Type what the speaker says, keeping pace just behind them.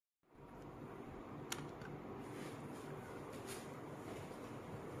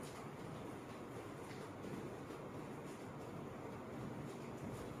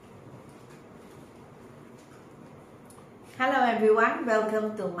Hello everyone,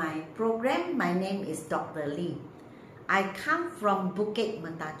 welcome to my program. My name is Dr. Lee. I come from Bukit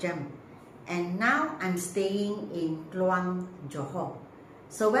Mentajam and now I'm staying in Kluang, Johor.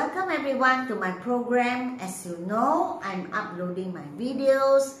 So welcome everyone to my program. As you know, I'm uploading my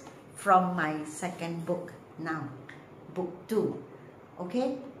videos from my second book now, book 2.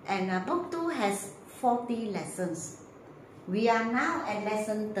 Okay, and book 2 has 40 lessons. We are now at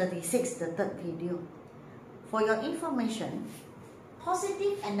lesson 36, the third video. For your information,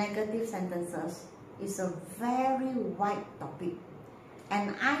 positive and negative sentences is a very wide topic,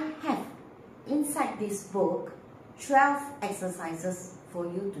 and I have inside this book 12 exercises for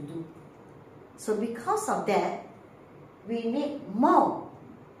you to do. So because of that, we need more,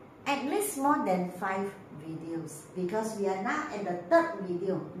 at least more than 5 videos, because we are now at the third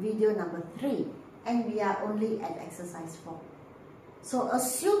video number 3, and we are only at exercise 4. So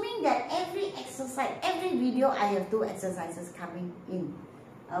assuming that every exercise, every video I have 2 exercises coming in,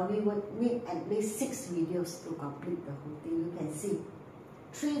 we would need at least 6 videos to complete the whole thing. You can see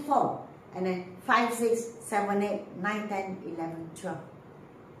 3, 4, and then 5, 6, 7, 8, 9, 10, 11, 12.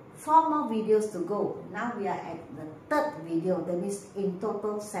 4 more videos to go. Now we are at the third video. That means in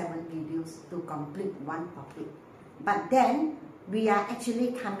total 7 videos to complete one topic. But then we are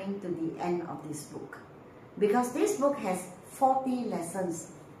actually coming to the end of this book, because this book has 40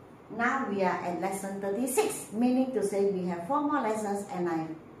 lessons. Now we are at lesson 36, meaning to say we have 4 more lessons,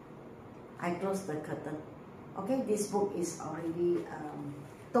 and I close the curtain. Okay, this book is already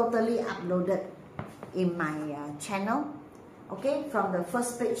totally uploaded in my channel. Okay, from the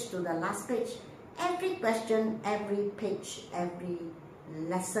first page to the last page, every question, every page, every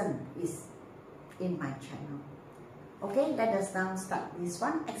lesson is in my channel. Okay, let us now start this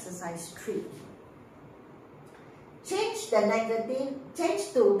one, exercise 3. Change the negative,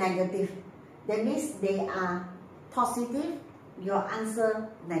 change to negative. That means they are positive, your answer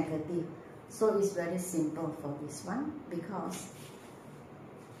negative. So it's very simple for this one, because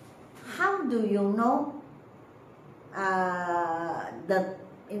how do you know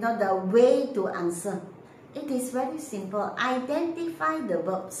the way to answer? It is very simple. Identify the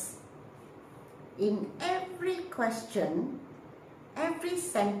verbs. In every question, every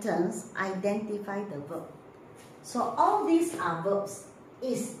sentence, identify the verb. So all these are verbs: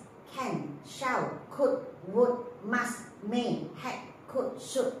 is, can, shall, could, would, must, may, had, could,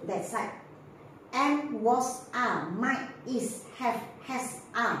 should, that side. Am, was, are, might, is, have, has,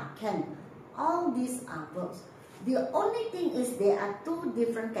 are, can. All these are verbs. The only thing is there are 2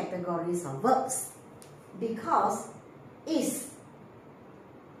 different categories of verbs, because is,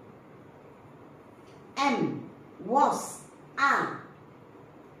 am, was, are,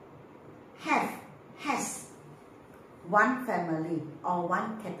 have, has, one family or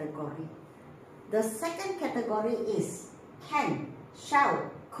one category. The second category is can,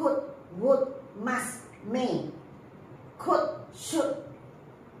 shall, could, would, must, may, could, should,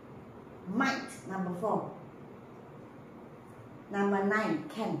 might, number 4. Number 9,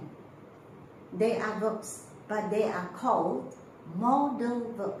 can. They are verbs, but they are called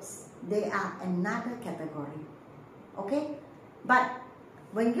modal verbs. They are another category. Okay? But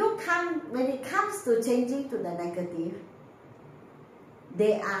when it comes to changing to the negative,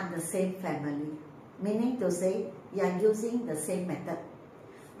 they are the same family. Meaning to say, you are using the same method.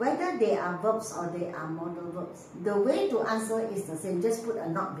 Whether they are verbs or they are modal verbs, the way to answer is the same. Just put a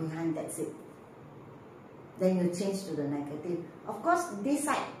not behind, that's it. Then you change to the negative. Of course, this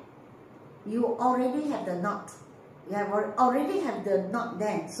side, you already have the not. You have already have the not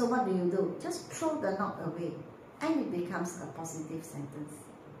there. So what do? Just throw the not away, and it becomes a positive sentence.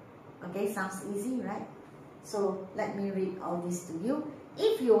 Okay, sounds easy, right? So let me read all this to you.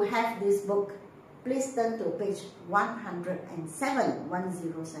 If you have this book, please turn to page 107,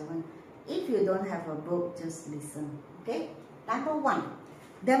 107. If you don't have a book, just listen. Okay? Number 1.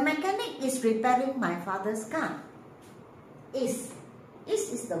 The mechanic is repairing my father's car. Is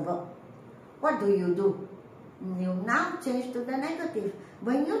the verb. What do? You now change to the negative.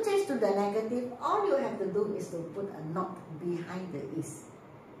 When you change to the negative, all you have to do is to put a not behind the is.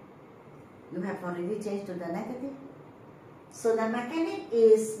 You have already changed to the negative. So the mechanic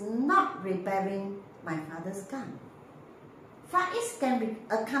is not repairing my father's car. Faiz can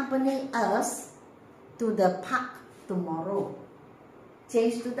accompany us to the park tomorrow.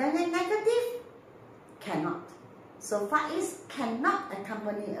 Change to the negative? Cannot. So Faiz cannot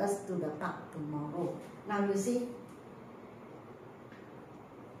accompany us to the park tomorrow. Now you see,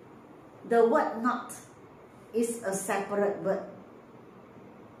 the word not is a separate word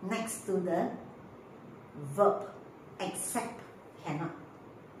next to the verb, except, cannot.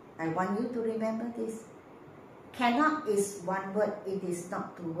 I want you to remember this. Cannot is one word, it is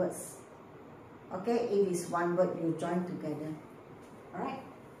not two words. Okay, it is one word, you join together. Alright.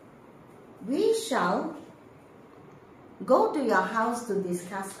 We shall go to your house to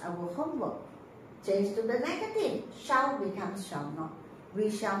discuss our homework. Change to the negative. Shall becomes shall not. We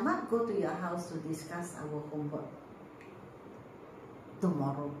shall not go to your house to discuss our homework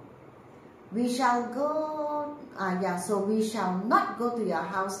tomorrow. We shall go, so we shall not go to your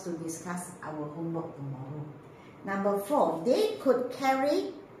house to discuss our homework tomorrow. Number 4, they could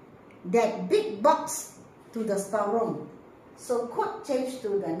carry that big box to the storeroom. So could change to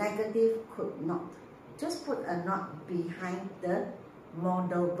the negative, could not. Just put a not behind the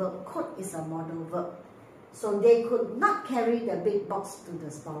modal verb. Could is a modal verb. So they could not carry the big box to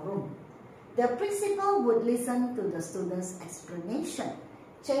the storeroom. The principal would listen to the student's explanation.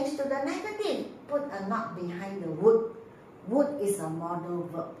 Change to the negative. Put a not behind the would. Would is a modal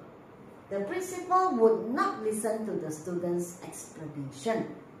verb. The principal would not listen to the student's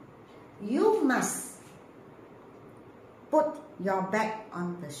explanation. You must put your bag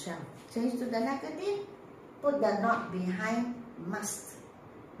on the shelf. Change to the negative. Put the not behind must.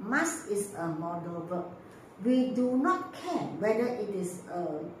 Must is a modal verb. We do not care whether it is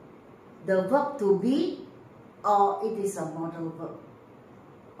the verb to be or it is a modal verb.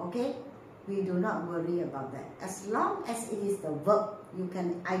 Okay? We do not worry about that. As long as it is the verb, you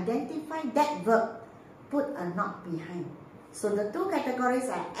can identify that verb, put a not behind. So the two categories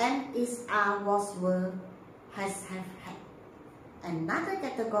are am, is, are, was, were, has, have, had. Another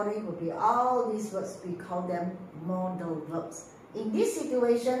category would be all these words, we call them modal verbs. In this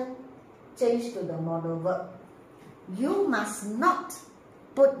situation, change to the modal verb. You must not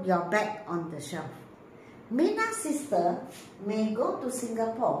put your bag on the shelf. Mina's sister may go to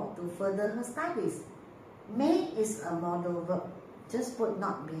Singapore to further her studies. May is a modal verb. Just put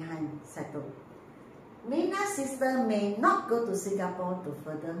not behind, settle. Mina's sister may not go to Singapore to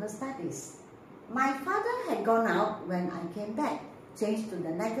further her studies. My father had gone out when I came back. Change to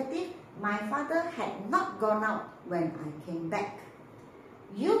the negative. My father had not gone out when I came back.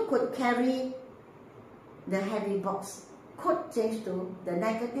 You could carry the heavy box. Could change to the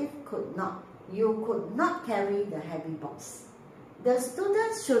negative, could not. You could not carry the heavy box. The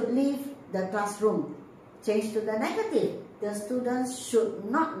students should leave the classroom. Change to the negative. The students should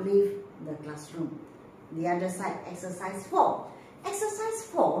not leave the classroom. The other side, exercise 4. Exercise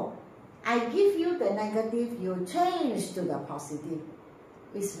 4, I give you the negative, you change to the positive.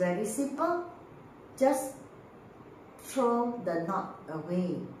 It's very simple. Just throw the not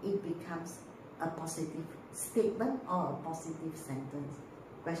away. It becomes a positive statement or a positive sentence.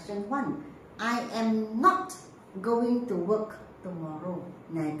 Question 1. I am not going to work tomorrow.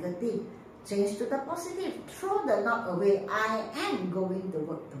 Negative. Change to the positive. Throw the not away. I am going to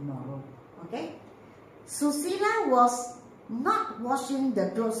work tomorrow. Okay? Susila was not washing the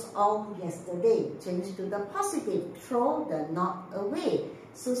clothes all yesterday. Change to the positive. Throw the not away.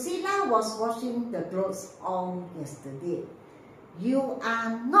 Susila was washing the clothes all yesterday. You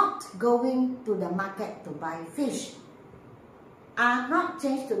are not going to the market to buy fish. Are not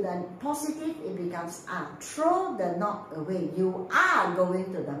changed to the positive, it becomes are. Throw the not away. You are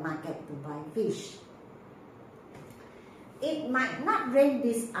going to the market to buy fish. It might not rain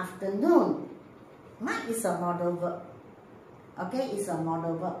this afternoon. Might is a modal verb. Okay, it's a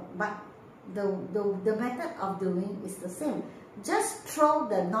modal verb. But the method of doing is the same. Just throw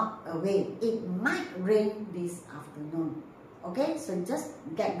the not away. It might rain this afternoon. Okay, so just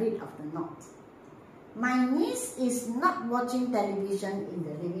get rid of the not. My niece is not watching television in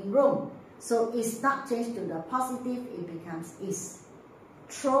the living room. So it's not changed to the positive, it becomes is.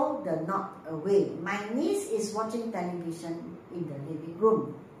 Throw the not away. My niece is watching television in the living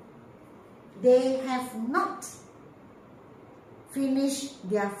room. They have not finished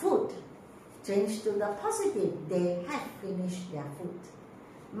their food. Change to the positive. They have finished their food.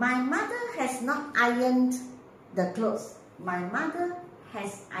 My mother has not ironed the clothes. My mother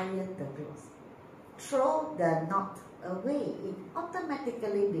has ironed the clothes. Throw the not away. It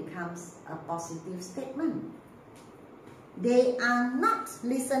automatically becomes a positive statement. They are not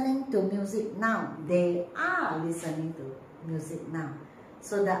listening to music now. They are listening to music now.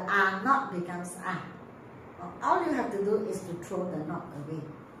 So the are not becomes are. All you have to do is to throw the not away.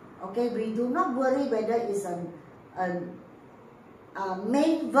 Okay, we do not worry whether it's a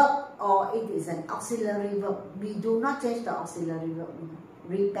main verb or it is an auxiliary verb. We do not change the auxiliary verb.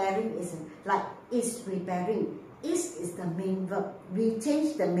 Repairing is like is repairing. Is the main verb. We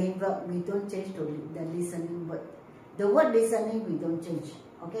change the main verb. We don't change to the listening word. The word listening we don't change.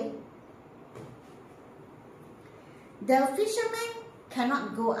 Okay. The fisherman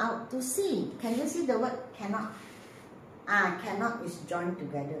cannot go out to sea. Can you see the word cannot? Cannot is joined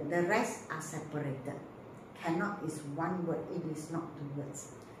together. The rest are separated. Cannot is one word. It is not two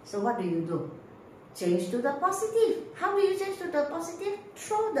words. So what do you do? Change to the positive. How do you change to the positive?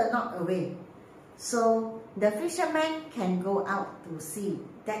 Throw the not away. So the fisherman can go out to sea.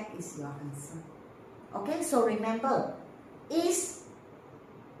 That is your answer. Okay, so remember, is,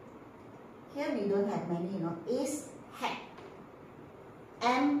 here we don't have many, is, had,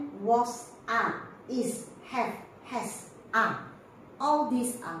 am, was, are, is, have, has, are. All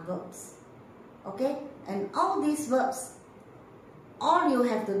these are verbs. Okay, and all these verbs, all you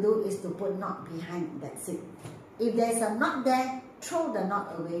have to do is to put not behind, that's it. If there's a not there, throw the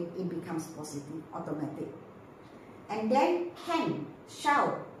not away, it becomes positive, automatic. And then can,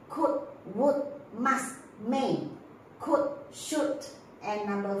 shall, could, would, must, may, could, should, and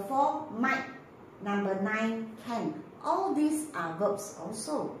number 4, might, number 9, can. All these are verbs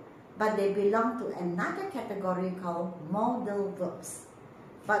also, but they belong to another category called modal verbs.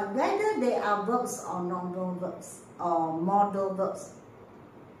 But whether they are verbs or normal verbs or modal verbs,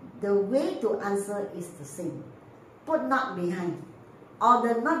 the way to answer is the same. Put not behind, or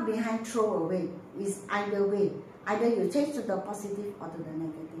the not behind throw away, is either way. Either you change to the positive or to the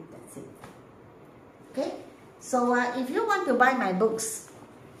negative, that's it. Okay, so if you want to buy my books,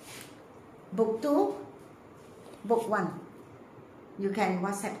 book 2, book 1, you can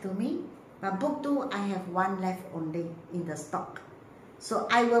WhatsApp to me. But book 2, I have one left only in the stock. So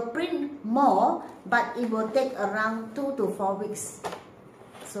I will print more, but it will take around 2 to 4 weeks.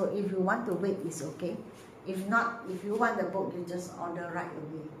 So if you want to wait, it's okay. If not, if you want the book, you just order right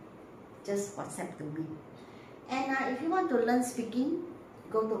away. Just WhatsApp to me. And if you want to learn speaking,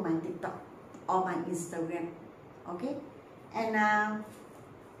 go to my TikTok or my Instagram. Okay? And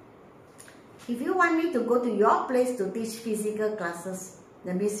if you want me to go to your place to teach physical classes,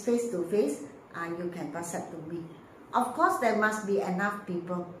 that means face-to-face, you can WhatsApp to me. Of course, there must be enough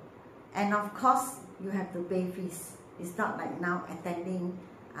people. And of course, you have to pay fees. It's not like now attending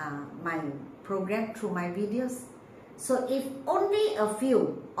my program through my videos. So if only a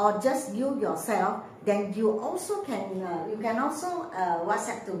few or just you yourself, then you also can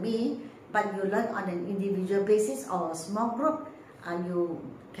WhatsApp to me, but you learn on an individual basis or a small group. You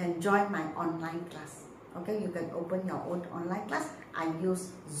can join my online class. Okay, you can open your own online class. I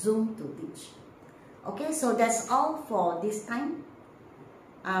use Zoom to teach. Okay, so that's all for this time.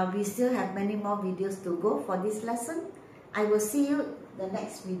 We still have many more videos to go for this lesson. I will see you the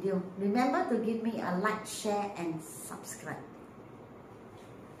next video. Remember to give me a like, share and subscribe.